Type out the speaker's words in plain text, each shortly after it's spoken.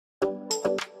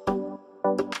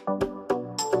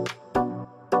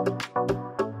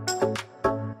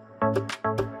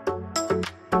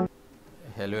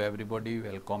everybody,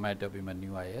 welcome at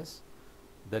Abhimanu IS,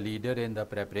 the leader in the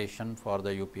preparation for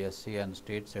the UPSC and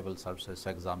state civil services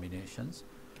examinations,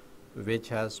 which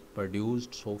has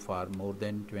produced so far more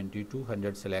than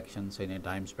 2200 selections in a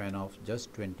time span of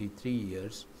just 23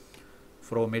 years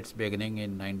from its beginning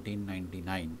in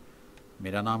 1999.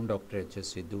 मेरा नाम doctor H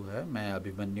Sidhu है। मैं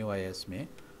Abhimanyu IS में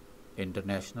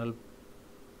international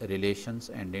Relations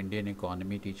and Indian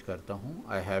Economy teach करता हूँ.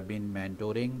 I have been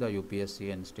mentoring the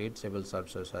UPSC and state civil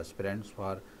services aspirants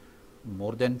for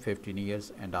more than 15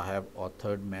 years, and I have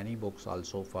authored many books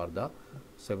also for the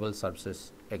civil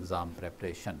services exam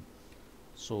preparation.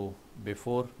 So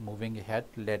before moving ahead,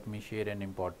 let me share an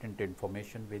important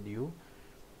information with you.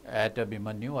 At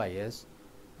Abhimanyu IS,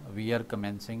 we are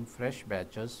commencing fresh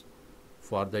batches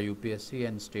for the UPSC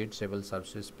and state civil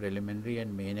services preliminary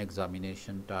and main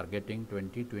examination targeting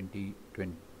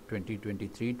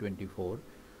 2023-24.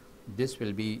 This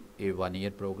will be a one-year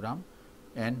program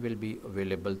and will be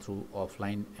available through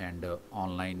offline and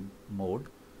online mode,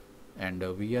 and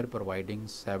we are providing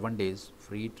 7 days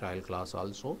free trial class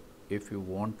also. If you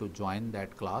want to join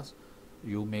that class,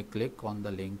 you may click on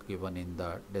the link given in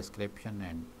the description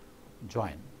and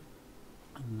join.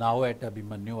 Now at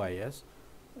Abhimanyu IS,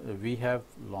 we have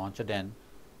launched an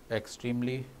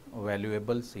extremely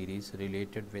valuable series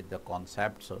related with the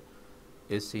concepts.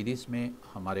 इस series में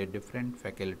हमारे different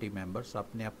faculty members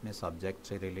अपने अपने subject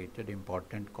से related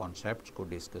important concepts को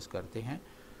discuss करते हैं.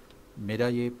 मेरा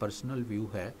ये पर्सनल व्यू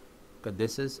है कि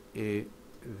this is a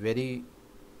very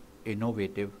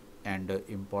innovative and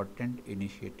important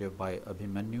initiative by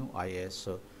Abhimanyu IS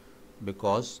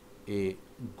because a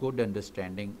good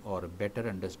understanding or better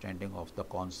understanding of the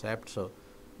concepts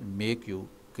make you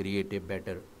create a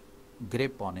better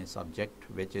grip on a subject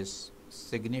which is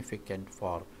significant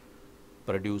for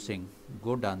producing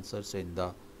good answers in the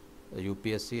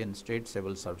UPSC and state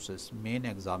civil services main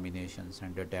examinations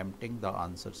and attempting the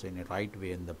answers in a right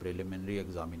way in the preliminary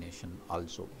examination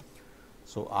also.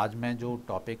 So आज मैं जो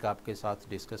topic आपके साथ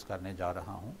discuss करने जा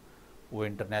रहा हूँ वो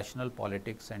इंटरनेशनल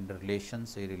पॉलिटिक्स एंड रिलेशन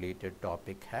से रिलेटेड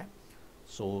टॉपिक है.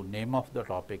 So name of the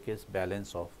topic is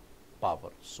balance of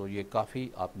power. सो ये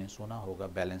काफ़ी आपने सुना होगा,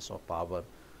 बैलेंस ऑफ पावर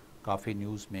काफ़ी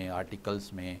न्यूज़ में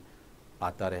आर्टिकल्स में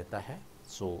आता रहता है.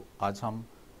 सो आज हम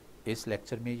इस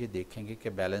लेक्चर में ये देखेंगे कि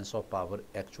बैलेंस ऑफ पावर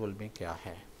एक्चुअल में क्या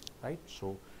है, right.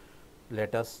 So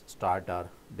let us start our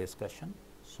discussion.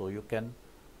 So you can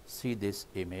see this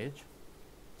image,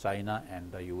 China and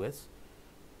the US,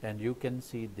 and you can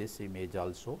see this image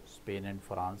also, Spain and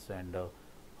France and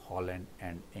Holland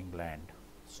and England.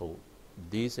 So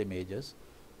these images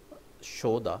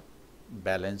show the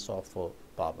balance of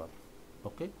power.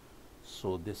 Okay,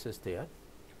 so this is there.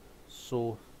 So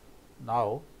now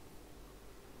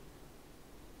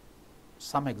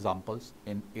some examples.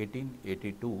 In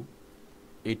 1882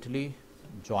 Italy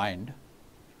joined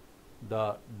the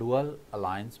dual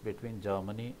alliance between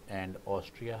Germany and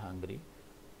Austria-Hungary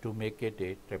to make it a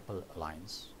triple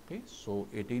alliance. Okay, so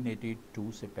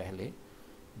 1882 से पहले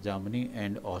Germany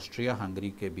and Austria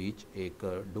Hungary के बीच एक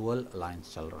dual alliance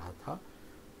चल रहा था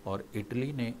और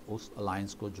Italy ने उस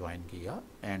अलायंस को ज्वाइन किया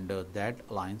and that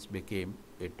alliance became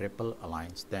a triple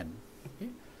alliance then.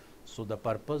 So the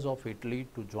purpose of Italy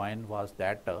to join was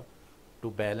that to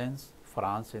balance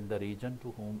France in the region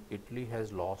to whom Italy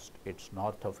has lost its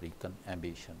North African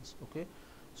ambitions. Okay,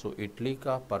 so Italy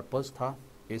का purpose था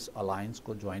इस alliance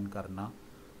को join करना,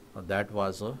 that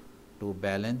was to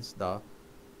balance the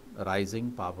rising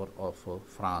power of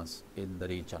France in the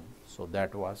region. So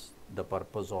that was the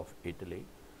purpose of Italy.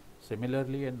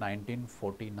 Similarly, in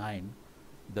 1949,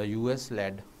 the US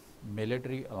led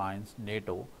military alliance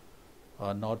NATO,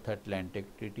 North Atlantic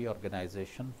Treaty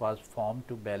Organization, was formed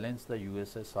to balance the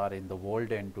USSR in the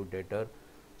world and to deter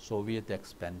Soviet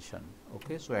expansion.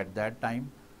 Okay, so at that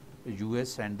time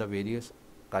US and the various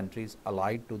countries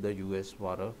allied to the US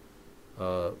were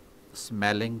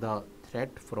smelling the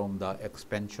threat from the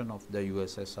expansion of the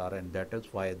USSR, and that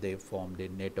is why they formed a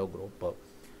NATO group.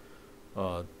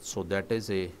 So that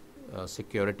is a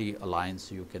security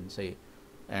alliance, you can say.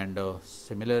 And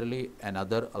similarly,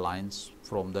 another alliance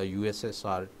from the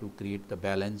USSR to create the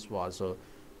balance was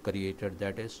created,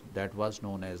 that was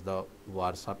known as the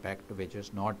Warsaw Pact, which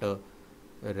is not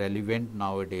relevant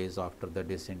nowadays after the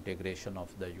disintegration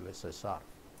of the USSR.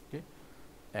 Okay,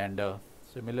 and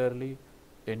similarly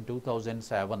in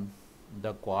 2007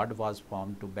 the Quad was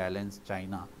formed to balance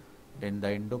China in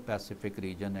the Indo-Pacific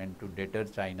region and to deter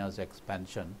China's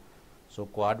expansion. So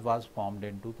Quad was formed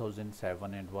in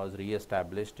 2007 and was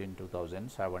re-established in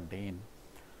 2017.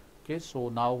 Okay, so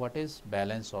now what is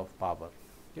balance of power?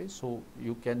 Okay, so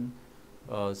you can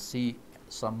see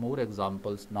some more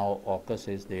examples. Now AUKUS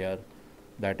is there,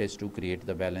 that is to create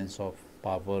the balance of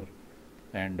power,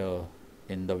 and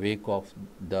in the wake of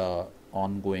the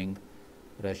ongoing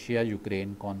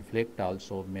Russia-Ukraine conflict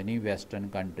also, many Western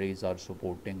countries are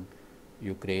supporting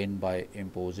Ukraine by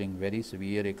imposing very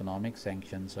severe economic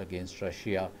sanctions against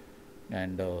Russia,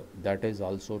 and that is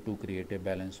also to create a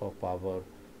balance of power.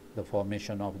 The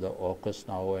formation of the AUKUS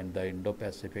now and the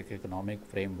Indo-Pacific Economic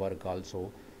Framework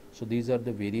also. So these are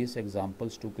the various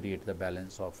examples to create the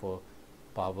balance of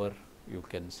power, you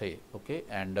can say. Okay,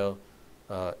 and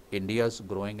India's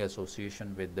growing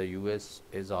association with the US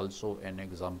is also an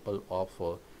example of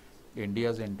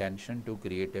India's intention to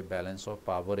create a balance of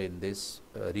power in this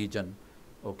region,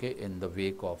 okay, in the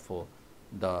wake of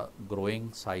the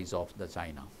growing size of the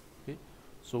China. Okay.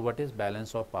 So what is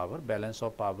balance of power? Balance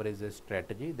of power is a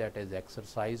strategy that is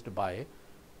exercised by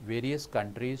various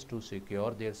countries to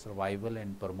secure their survival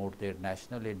and promote their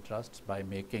national interests by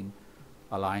making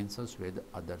alliances with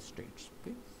other states.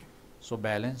 Okay. So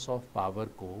balance of power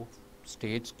को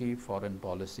states की foreign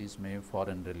policies में,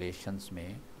 foreign relations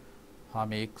में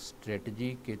हम एक strategy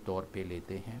के तौर पे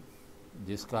लेते हैं,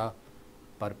 जिसका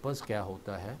पर्पस क्या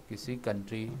होता है, किसी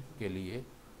कंट्री के लिए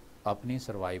अपनी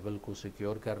सर्वाइवल को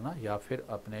सिक्योर करना या फिर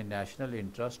अपने नेशनल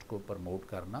इंटरेस्ट को प्रमोट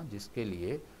करना, जिसके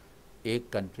लिए एक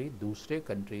कंट्री दूसरे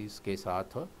कंट्रीज़ के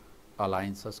साथ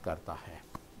अलाइंसेस करता है.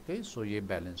 ओके, सो ये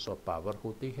बैलेंस ऑफ पावर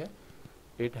होती है.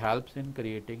 It helps in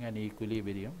creating an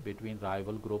equilibrium between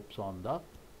rival groups on the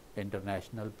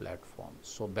international platform.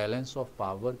 So balance of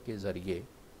power के ज़रिए,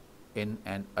 in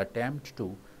an attempt to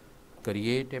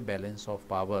create a balance of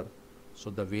power, so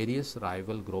the various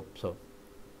rival groups,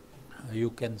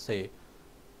 you can say,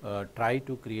 try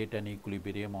to create an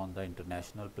equilibrium on the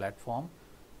international platform.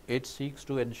 It seeks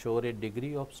to ensure a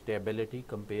degree of stability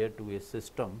compared to a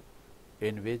system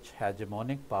in which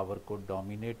hegemonic power could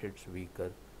dominate its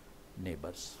weaker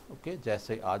neighbours. Okay,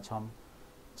 जैसे आज हम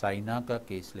China का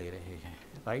case ले रहे हैं,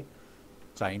 right.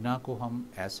 China को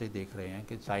हम ऐसे देख रहे हैं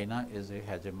कि China is a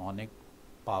hegemonic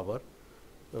power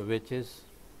which is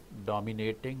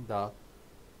dominating the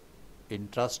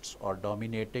interests or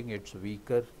dominating its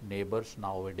weaker neighbors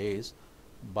nowadays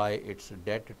by its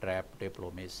debt trap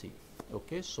diplomacy.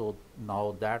 Okay, so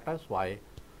now that is why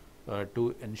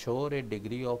to ensure a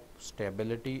degree of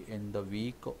stability in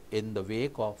the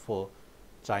wake of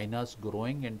China's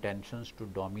growing intentions to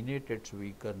dominate its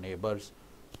weaker neighbors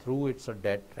through its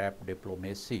debt trap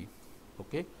diplomacy.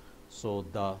 Okay, so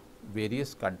the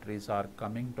various countries are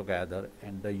coming together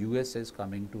and the US is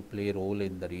coming to play a role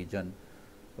in the region.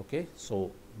 Okay,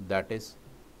 so that is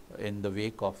in the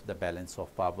wake of the balance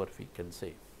of power, we can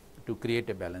say, to create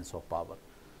a balance of power.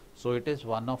 So it is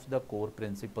one of the core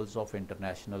principles of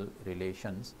international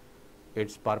relations.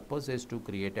 Its purpose is to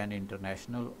create an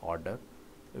international order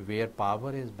where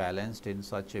power is balanced in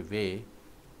such a way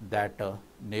that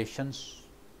nations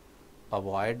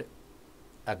avoid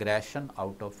aggression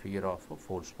out of fear of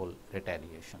forceful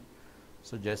retaliation.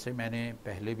 So जैसे मैंने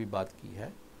पहले भी बात की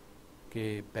है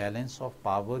कि balance of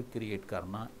power create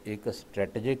करना एक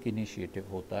स्ट्रेटजिक इनिशिएटिव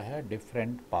होता है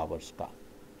डिफरेंट पावर्स का.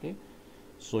 ओके,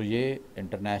 सो ये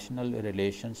इंटरनेशनल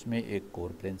रिलेशंस में एक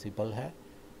कोर प्रिंसिपल है.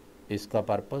 इसका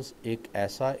पर्पस एक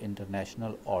ऐसा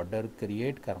इंटरनेशनल ऑर्डर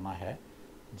क्रिएट करना है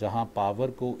जहां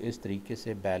पावर को इस तरीके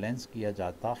से बैलेंस किया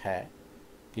जाता है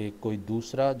कि कोई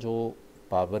दूसरा जो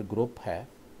पावर ग्रुप है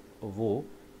वो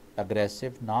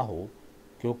अग्रेसिव ना हो,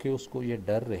 क्योंकि उसको ये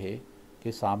डर रहे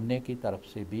कि सामने की तरफ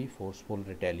से भी फोर्सफुल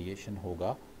रिटेलिएशन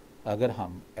होगा अगर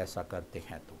हम ऐसा करते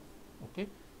हैं तो. Okay,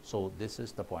 so this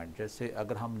is the point. जैसे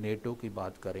अगर हम नेटो की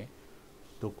बात करें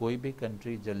तो कोई भी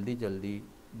कंट्री जल्दी जल्दी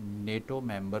नेटो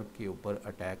मेंबर के ऊपर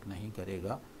अटैक नहीं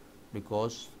करेगा,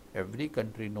 because every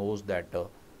country knows that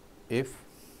if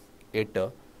it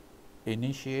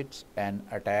initiates an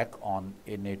attack on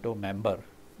a NATO member,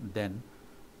 then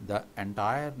the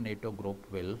entire NATO group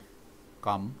will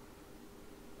come,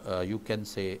 you can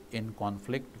say, in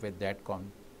conflict with that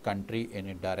country in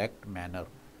a direct manner,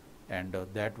 and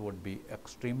that would be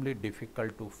extremely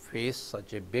difficult to face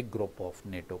such a big group of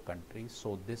NATO countries.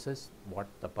 So this is what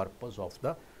the purpose of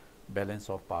the balance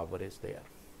of power is there.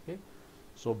 Okay,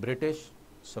 so British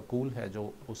school है जो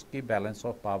उसकी balance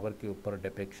of power के ऊपर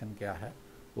depiction क्या है,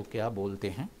 वो क्या बोलते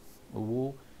हैं,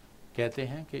 वो कहते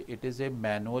हैं कि it is a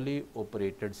manually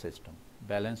operated system.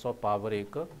 Balance of power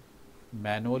एक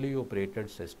मैनुअली ऑपरेटेड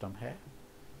सिस्टम है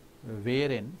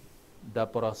where in the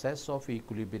process of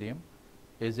equilibrium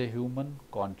is a human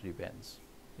contrivances.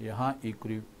 यहाँ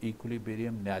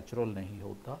इक्विलिब्रियम नेचुरल नहीं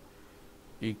होता,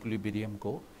 इक्विलिब्रियम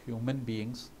को ह्यूमन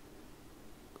बीइंग्स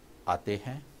आते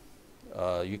हैं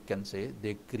you can say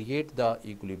they create the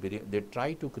equilibrium, they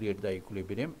try to create the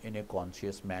equilibrium in a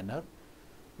conscious manner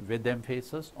with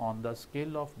emphasis on the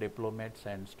skill of diplomats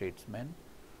and statesmen.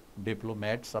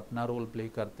 Diplomats अपना role play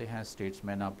करते हैं,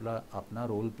 statesman अपना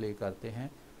role play करते हैं.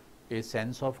 A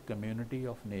sense of community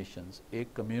of Nations,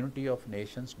 एक community of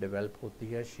Nations develop होती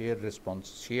है,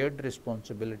 shared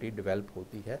responsibility develop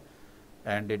होती है,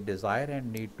 and A desire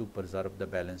and need to preserve the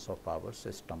balance of power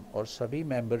system. और सभी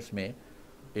मेंबर्स में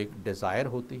एक डिज़ायर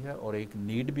होती है और एक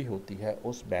नीड भी होती है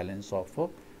उस बैलेंस ऑफ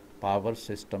पावर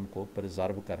सिस्टम को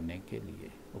प्रिजर्व करने के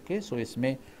लिए. ओके, सो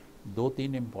इसमें दो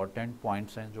तीन इम्पॉर्टेंट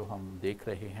पॉइंट्स हैं जो हम देख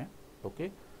रहे हैं. Okay,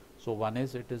 so one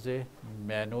is it is a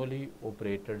manually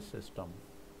operated system.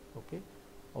 Okay,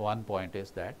 one point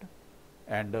is that,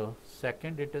 and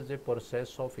second it is a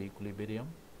process of equilibrium.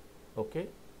 Okay,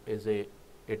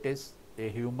 it is a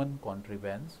human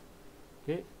contrivance,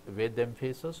 okay, with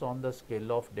emphasis on the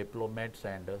skill of diplomats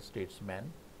and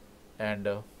statesmen, and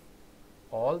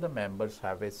all the members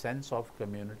have a sense of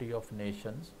community of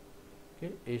nations,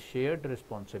 okay, a shared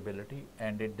responsibility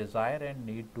and a desire and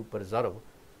need to preserve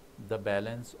the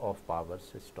balance of power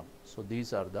system. So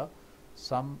these are the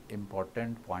some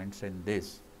important points in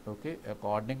this. Okay,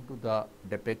 according to the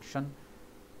depiction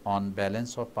on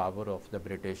balance of power of the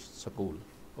British school.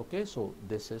 Okay, so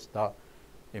this is the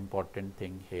important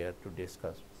thing here to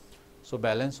discuss. So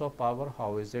balance of power,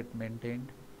 how is it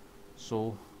maintained?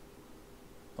 So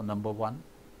number one,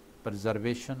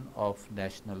 preservation of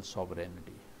national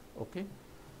sovereignty. Okay,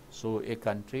 so a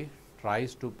country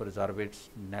tries to preserve its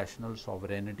national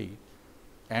sovereignty,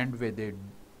 and with a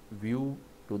view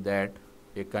to that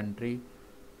a country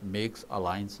makes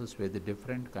alliances with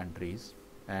different countries,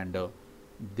 and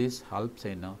this helps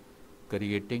in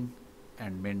creating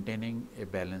and maintaining a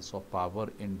balance of power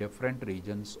in different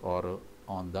regions or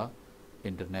on the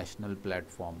international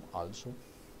platform also.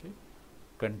 Okay,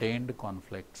 contained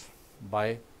conflicts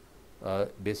by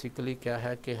basically क्या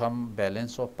है कि हम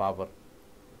balance of power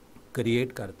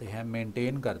create करते हैं,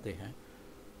 maintain करते हैं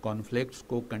conflicts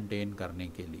को contain करने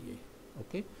के लिए.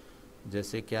 Okay,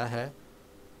 जैसे क्या है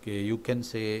कि you can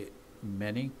say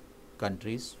many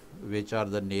countries which are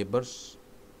the neighbors,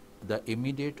 the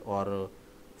immediate or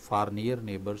far near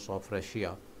neighbors of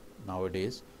Russia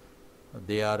nowadays,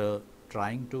 they are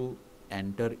trying to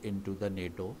enter into the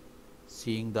NATO,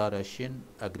 seeing the Russian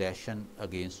aggression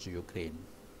against Ukraine.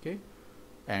 Okay,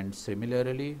 and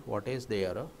similarly what is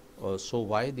there, so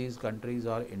why these countries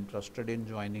are interested in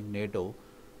joining NATO?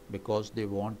 Because they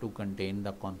want to contain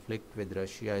the conflict with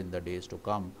Russia in the days to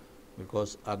come.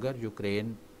 Because अगर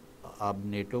Ukraine अब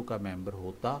NATO का member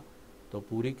होता तो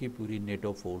पूरी की पूरी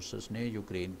NATO forces ने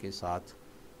Ukraine के साथ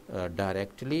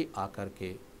डायरेक्टली आकर के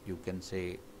यू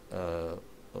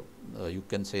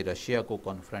कैन से रशिया को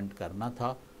कॉन्फ्रंट करना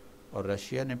था, और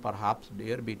रशिया ने परहैप्स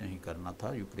डेयर भी नहीं करना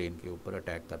था यूक्रेन के ऊपर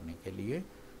अटैक करने के लिए.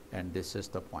 And this is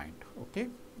the point. Okay,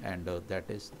 and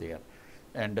that is there.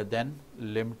 And then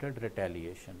limited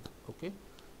retaliation. Okay,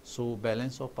 so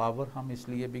balance of power हम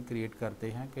इसलिए भी क्रिएट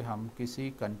करते हैं कि हम किसी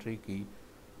कंट्री की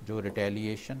जो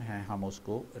रिटेलिएशन है हम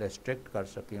उसको रेस्ट्रिक्ट कर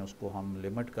सकें, उसको हम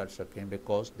लिमिट कर सकें,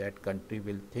 because that country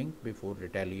will think before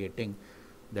retaliating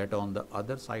that on the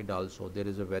other side also there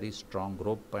is a very strong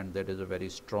group and there is a very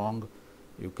strong,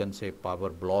 you can say, power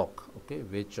block, okay,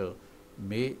 which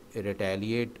may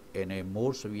retaliate in a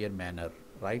more severe manner,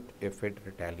 right, if it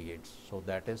retaliates. So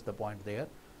that is the point there.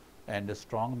 And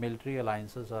strong military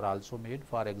alliances are also made,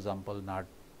 for example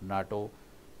NATO,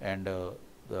 and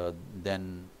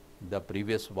then the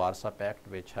previous Warsaw Pact,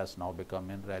 which has now become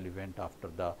irrelevant after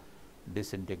the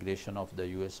disintegration of the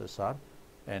USSR.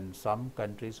 And some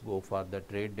countries go for the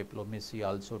trade diplomacy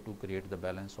also to create the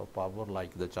balance of power,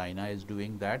 like the China is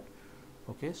doing that.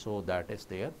 Okay, so that is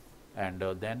there. And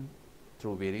then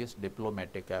through various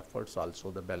diplomatic efforts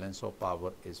also the balance of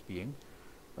power is being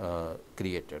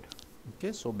created.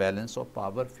 Okay, so balance of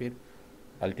power फिर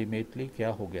ultimately क्या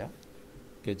हो गया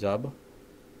कि जब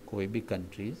कोई भी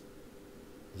countries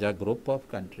या group of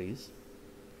countries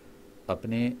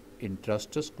अपने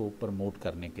interests को प्रमोट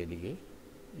करने के लिए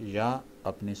या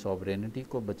अपनी सॉवरेनिटी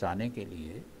को बचाने के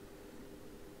लिए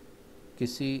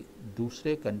किसी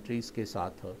दूसरे कंट्रीज़ के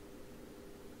साथ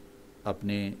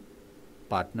अपने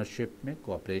पार्टनरशिप में,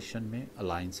 कोऑपरेशन में,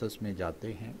 अलाइंसेस में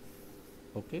जाते हैं.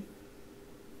 ओके,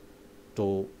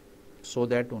 तो सो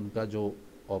दैट उनका जो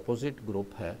ऑपोजिट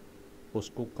ग्रुप है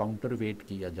उसको काउंटर वेट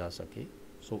किया जा सके.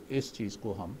 सो इस चीज़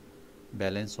को हम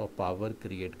बैलेंस ऑफ पावर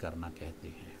क्रिएट करना कहते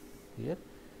हैं. क्लियर?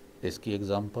 इसकी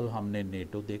एग्जांपल हमने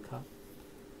नेटो देखा.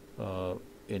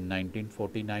 In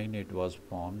 1949 it was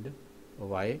formed.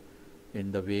 Why?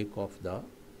 In the wake of the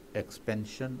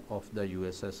expansion of the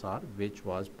USSR, which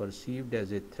was perceived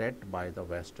as a threat by the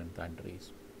Western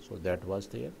countries. So that was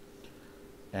there.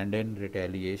 And in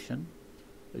retaliation,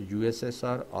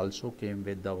 USSR also came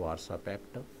with the Warsaw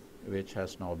Pact, which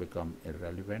has now become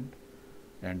irrelevant.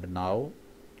 And now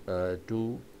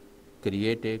to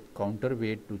create a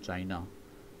counterweight to China,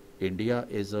 India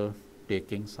is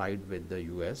taking side with the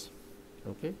US,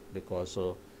 okay, because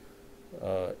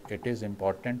it is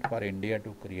important for India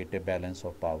to create a balance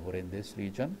of power in this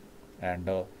region, and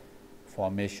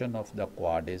formation of the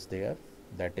Quad is there.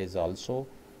 That is also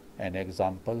an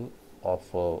example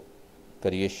of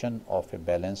creation of a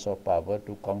balance of power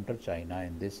to counter China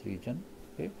in this region.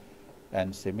 Okay.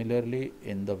 And similarly,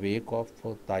 in the wake of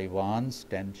Taiwan's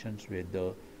tensions with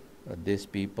this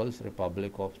People's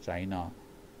Republic of China,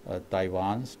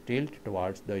 Taiwan's tilt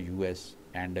towards the US,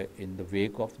 and in the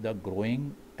wake of the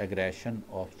growing aggression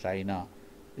of China,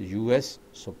 US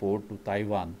support to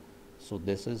Taiwan. So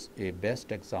this is a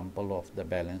best example of the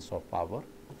balance of power.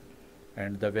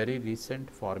 And the very recent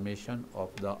formation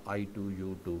of the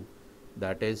I2U2,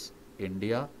 that is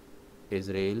India,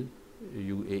 Israel,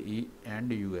 UAE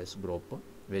and US group,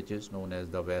 which is known as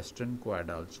the Western Quad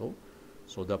also.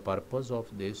 So the purpose of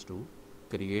this to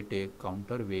create a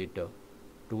counterweight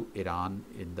to Iran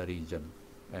in the region.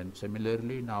 And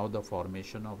similarly, now the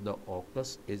formation of the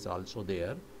AUKUS is also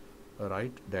there,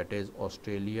 right? That is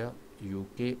Australia,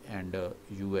 UK and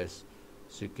US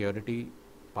security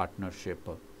partnership.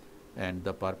 And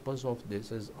the purpose of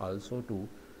this is also to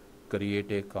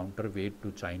create a counterweight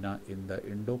to China in the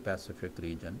Indo-Pacific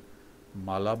region.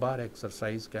 Malabar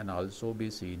exercise can also be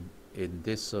seen in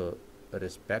this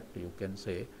respect, you can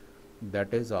say.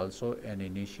 That is also an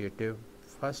initiative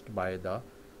first by the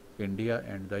India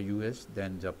and the US,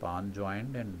 then Japan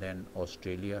joined, and then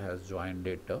Australia has joined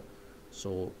it.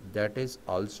 So that is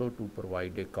also to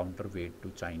provide a counterweight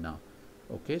to China.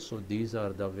 Okay, so these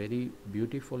are the very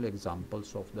beautiful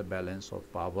examples of the balance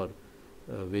of power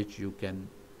which you can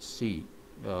see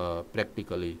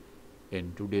practically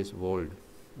in today's world.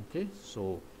 Okay,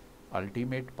 so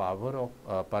ultimate power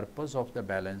of purpose of the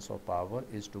balance of power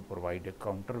is to provide a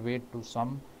counterweight to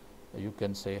some, you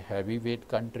can say, heavyweight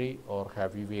country or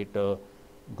heavyweight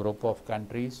group of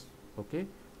countries, okay,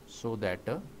 so that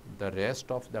the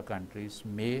rest of the countries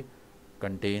may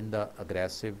contain the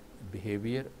aggressive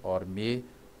behavior or may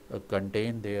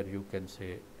contain their, you can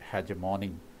say,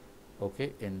 hegemony,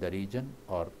 okay, in the region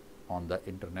or on the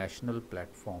international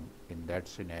platform in that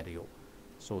scenario.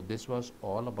 So this was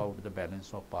all about the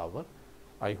balance of power.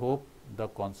 I hope the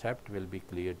concept will be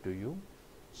clear to you.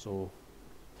 So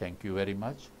thank you very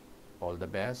much. All the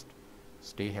best.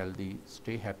 Stay healthy,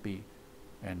 stay happy,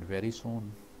 and very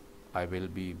soon I will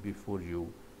be before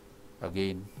you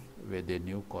again with a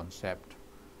new concept.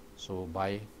 So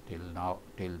bye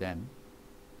till then,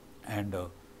 and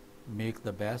make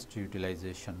the best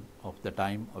utilization of the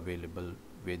time available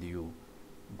with you.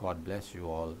 God bless you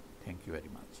all. Thank you very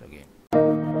much again.